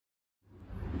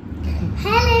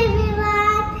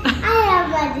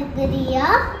category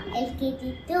of LKG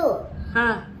 2.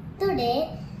 Today,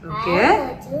 okay. I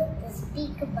am going to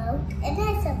speak about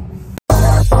anatomy.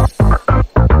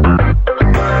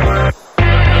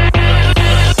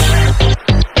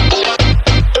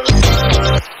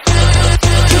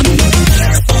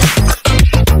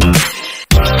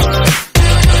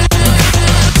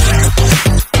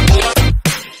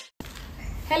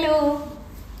 Hello,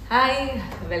 hi,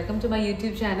 welcome to my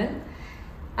YouTube channel.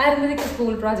 Arindhikku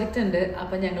school project ഉണ്ട്.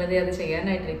 അപ്പോൾ ഞങ്ങൾ അത്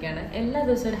ചെയ്യാനായിട്ടിരിക്കുകയാണ്. എല്ലാ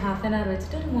ദിവസവും ഒരു half an hour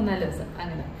വെച്ചിട്ട് ഒരു 3-4 ദിവസം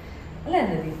അങ്ങനെ. അല്ലേ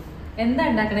അരുന്ധതി? എന്താ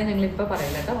ഉണ്ടാക്കണേ ഞങ്ങൾ ഇപ്പോൾ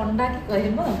പറയില്ല കേട്ടോ. ഉണ്ടാക്കി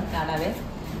വരുമ്പോൾ നമുക്ക് കാണാവേ.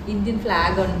 ഇന്ത്യൻ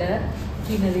ഫ്ലാഗ് ഉണ്ട്.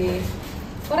 പിന്നെ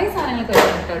കുറേ സാധനങ്ങളൊക്കെ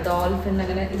വരുന്നുണ്ട് കേട്ടോ. ഡോൾഫിൻ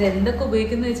അങ്ങനെ ഇത് എന്തൊക്കെ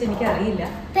ഉപയോഗിക്കുന്നത് വെച്ചാൽ എനിക്കറിയില്ല.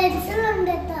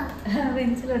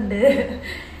 പെൻസിലുണ്ട്.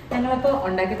 ഞങ്ങളപ്പോൾ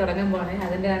ഉണ്ടാക്കി തുടങ്ങാൻ പോണേ.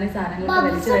 അതിൻ്റെയാണ് ഈ സാധനങ്ങളൊക്കെ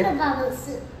വലിച്ചു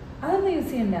അതൊന്നും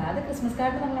യൂസ് ചെയ്യണ്ട. അത് ക്രിസ്മസ്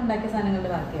കാർഡ് നമ്മൾ ഉണ്ടാക്കിയ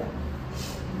സാധനങ്ങളുടെ ബാക്കിയാണ്.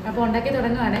 അപ്പോൾ ഉണ്ടാക്കി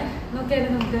തുടങ്ങുവാണേ.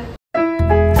 നോക്കിയാലും നമുക്ക്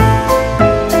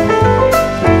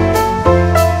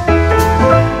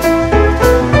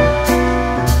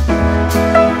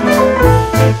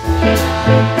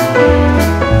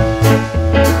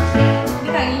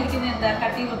കയ്യിലിരിക്കുന്ന എന്താ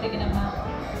കട്ടി പൊട്ടിക്കുന്ന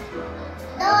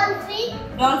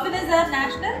dolphin is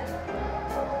national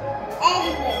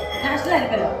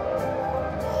animal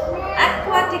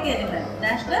aquatic animal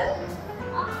national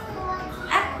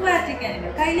aquatic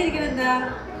animal കയ്യിലിരിക്കുന്ന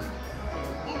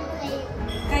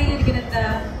എന്താ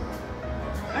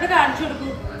അവിടെ കാണിച്ചു കൊടുക്കൂ.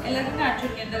 എല്ലാവർക്കും കാണിച്ചു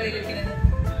കൊടുക്കും എന്താ കയ്യിലിരിക്കുന്നത്.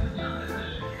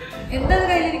 എന്താ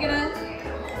കയ്യിലിരിക്കണത്?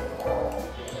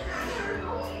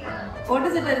 What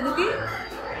is it, Arindhati?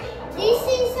 This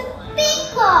is a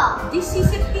peacock. This is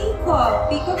a peacock.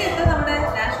 Peacock എന്താ നമ്മുടെ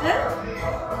national?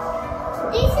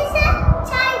 This is a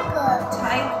tiger.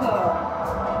 Tiger.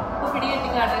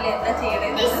 എന്താ ചെയ്യണേ?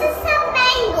 This is a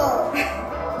mango.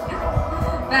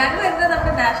 Mango എന്താ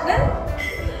നമ്മുടെ national?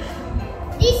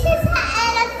 This is an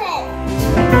elephant.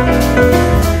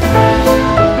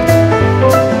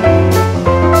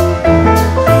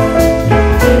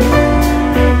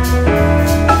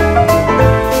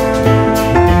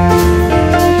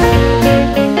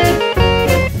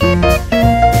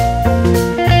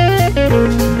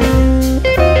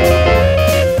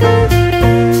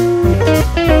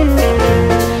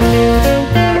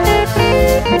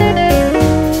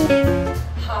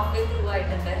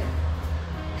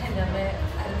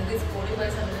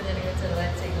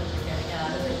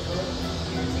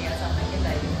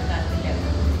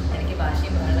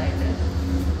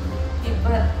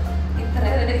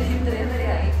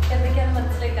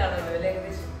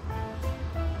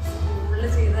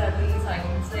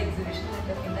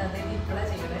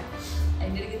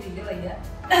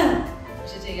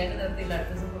 പക്ഷെ ചെയ്യാണ്ട് നിർത്തിയില്ല.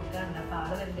 അടുത്ത ദിവസം കൊടുക്കാറുണ്ട്. അപ്പോൾ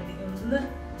ആള് വരുമ്പോഴത്തേക്കും ഒന്ന്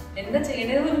എന്താ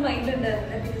ചെയ്യണത് ഒരു മൈൻഡുണ്ട്.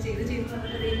 ഇത് ചെയ്ത്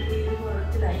നമുക്ക്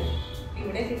കുഴപ്പത്തിലായി.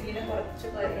 ഇവിടെ കിട്ടിയ കുറച്ച്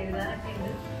എഴുതാനൊക്കെ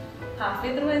ഉണ്ട്. ഹാഫ്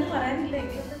എത്ര പോയെന്ന് പറയാനില്ല.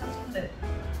 എങ്കിലൊക്കെ കുറച്ചുണ്ട്.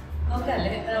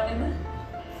 നോക്കാല്ലേ അവിടെന്ന്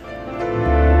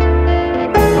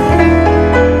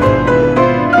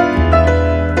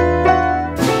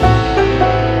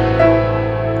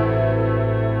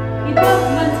ഇപ്പൊ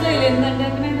മനസ്സിലായില്ലേ എന്താ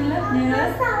ഉണ്ടാക്കണെന്നുള്ള?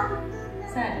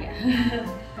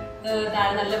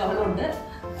 താഴെ നല്ല ബഹളമുണ്ട്.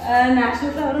 നാഷണൽ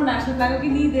ഫ്ലവറും നാഷണൽ ഫ്ലാഗൊക്കെ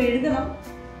ഇനി ഇത് എഴുതണം.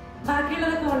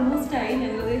 ബാക്കിയുള്ളതൊക്കെ ഓൾമോസ്റ്റ് ആയി.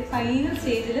 ഞങ്ങളത് ഫൈനൽ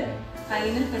സ്റ്റേജിൽ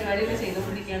ഫൈനൽ പരിപാടികൾ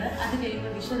ചെയ്തുകൊണ്ടിരിക്കുകയാണ്. അത്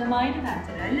കഴിയുമ്പോൾ വിശദമായിട്ട്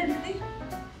കാണിച്ചത് അല്ലെങ്കിൽ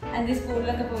അതിൻ്റെ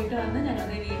സ്കൂളിലൊക്കെ പോയിട്ട് വന്ന്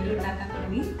ഞങ്ങളത് വീണ്ടും ഉണ്ടാക്കാൻ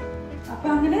തുടങ്ങി. അപ്പൊ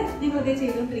അങ്ങനെ ഞങ്ങളത്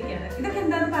ചെയ്തുകൊണ്ടിരിക്കുകയാണ്. ഇതൊക്കെ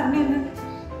എന്താണെന്ന് പറഞ്ഞു തരുന്നത്?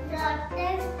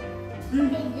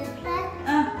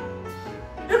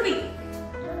 റുപ്പി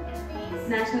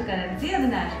നാഷണൽ കറൻസി, അത്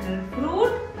നാഷണൽ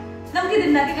ഫ്രൂട്ട്. നമുക്ക് ഇത്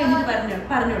ഉണ്ടാക്കി കഴിഞ്ഞിട്ട്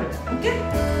പറഞ്ഞു കൊടുക്കാം. ഓക്കെ,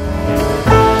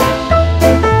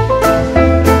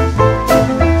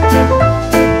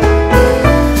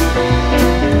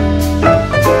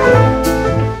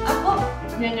 അപ്പൊ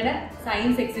ഞങ്ങളുടെ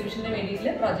സയൻസ് എക്സിബിഷന്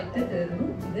വേണ്ടിയിട്ടുള്ള പ്രൊജക്ട് തീർന്നു.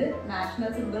 ഇത് നാഷണൽ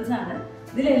സിംബിൾസ് ആണ്.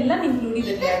 ഇതിലെല്ലാം ഇൻക്ലൂഡ്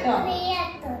ചെയ്തിട്ടില്ല കേട്ടോ.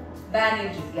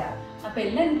 ബാനേജില്ല. അപ്പൊ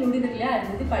എല്ലാം ഇൻക്ലൂഡ് ചെയ്തിട്ടില്ല.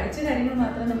 അതിനകത്ത് പഠിച്ച കാര്യങ്ങൾ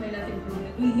മാത്രം നമ്മൾ ഇതിനകത്ത് ഇൻക്ലൂഡ്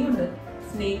ചെയ്തിട്ട് ഇനിയുണ്ട്.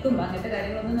 സ്നേക്കും അങ്ങനത്തെ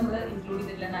കാര്യങ്ങളൊന്നും നമ്മൾ ഇൻക്ലൂഡ്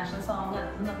ചെയ്തിട്ടില്ല. നാഷണൽ സോങ്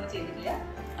അതൊന്നും നമ്മൾ ചെയ്തിട്ടില്ല.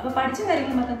 അപ്പൊ പഠിച്ച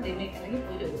കാര്യങ്ങൾ മാത്രം അല്ലെങ്കിൽ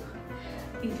ഒരു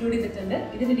ഇൻക്ലൂഡ് ചെയ്തിട്ടുണ്ട്.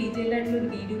 ഇതിന് ഡീറ്റെയിൽഡ് ആയിട്ടുള്ള ഒരു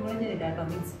വീഡിയോ കൂടെ ഞാൻ ഇടാട്ടോ.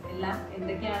 മീൻസ് എല്ലാം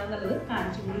എന്തൊക്കെയാണെന്നുള്ളത്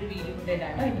കാണിച്ചുകൊണ്ട് ഒരു വീഡിയോ കൂടെ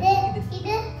ഇടാട്ടോ.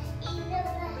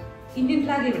 ഇന്ത്യൻ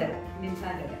ഫ്ലാഗ് ഇവിടെ.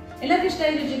 എല്ലാവർക്കും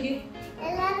ഇഷ്ടമായി രുചിക്ക്?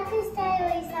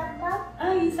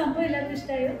 ഈ സംഭവം എല്ലാവർക്കും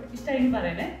ഇഷ്ടമായി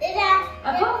പറയണേ.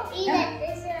 അപ്പൊ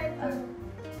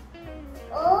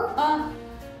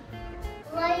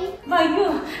വയ്യോ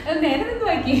നേരെ നിന്ന്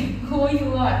വായിക്കേ.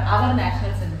 അവർ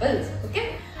നാഷണൽ സിംബിൾസ്. ഓക്കെ,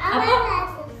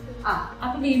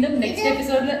 അപ്പൊ വീണ്ടും നെക്സ്റ്റ്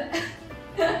എപ്പിസോഡില്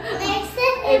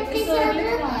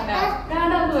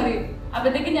കാണാന്ന് പറയും.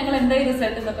 അപ്പത്തേക്ക് ഞങ്ങൾ എന്തായി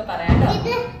റിസൾട്ട് എന്നൊക്കെ പറയാം.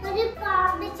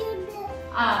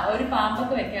 ഒരു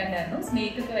പാമ്പൊക്കെ വെക്കാണ്ടായിരുന്നു,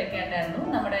 സ്നേക്ക് ഒക്കെ വെക്കാണ്ടായിരുന്നു.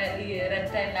 നമ്മുടെ ഈ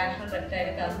റെപ്റ്റൈൽ, നാഷണൽ റെപ്റ്റൈൽ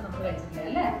ഒക്കെ അത് നമ്മൾ വെച്ചിട്ടില്ല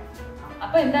അല്ലേ.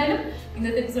 അപ്പൊ എന്തായാലും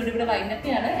ഇന്നത്തെ എപ്പിസോഡ് ഇവിടെ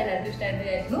വൈൻഡപ്പിയാണ്. എല്ലാവർക്കും ഇഷ്ടമായിട്ട്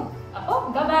വിചാരിക്കുന്നു. അപ്പൊ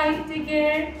ബൈ, ടേക്ക്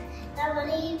കെയർ.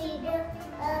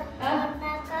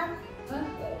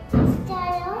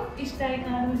 ഇഷ്ടമായി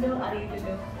കാണുമല്ലോ,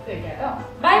 അറിയില്ലല്ലോ, കേട്ടോ.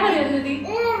 ബൈ പറയുന്നത്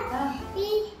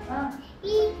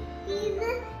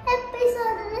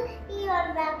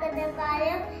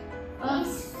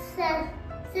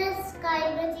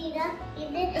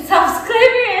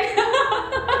സബ്സ്ക്രൈബ് ചെയ്യാൻ.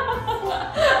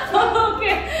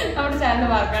 ഓക്കെ, നമ്മുടെ ചാനൽ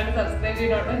മറക്കാണ്ട് സബ്സ്ക്രൈബ്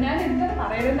ചെയ്യണോട്ടോ. ഞാൻ എന്താ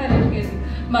പറയുന്നത്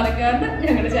മറക്കാണ്ട്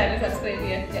ഞങ്ങളുടെ ചാനൽ സബ്സ്ക്രൈബ്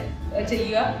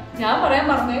ചെയ്യുക. ഞാൻ പറയാൻ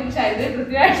പറഞ്ഞു, പക്ഷെ ഇത്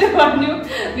കൃത്യമായിട്ട് പറഞ്ഞു.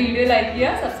 വീഡിയോ ലൈക്ക്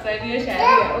ചെയ്യുക, സബ്സ്ക്രൈബ് ചെയ്യുക, ഷെയർ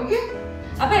ചെയ്യുക. ഓക്കെ,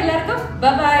 അപ്പൊ എല്ലാവർക്കും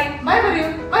ബൈ ബൈ. ബൈ പറയൂ.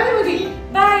 മതി മതി.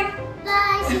 By.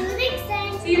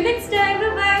 See you next time.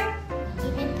 Bye.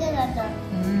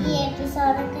 ഈ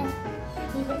എപ്പിസോഡൊക്കെ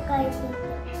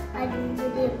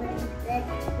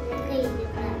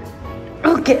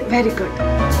Okay, very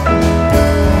good.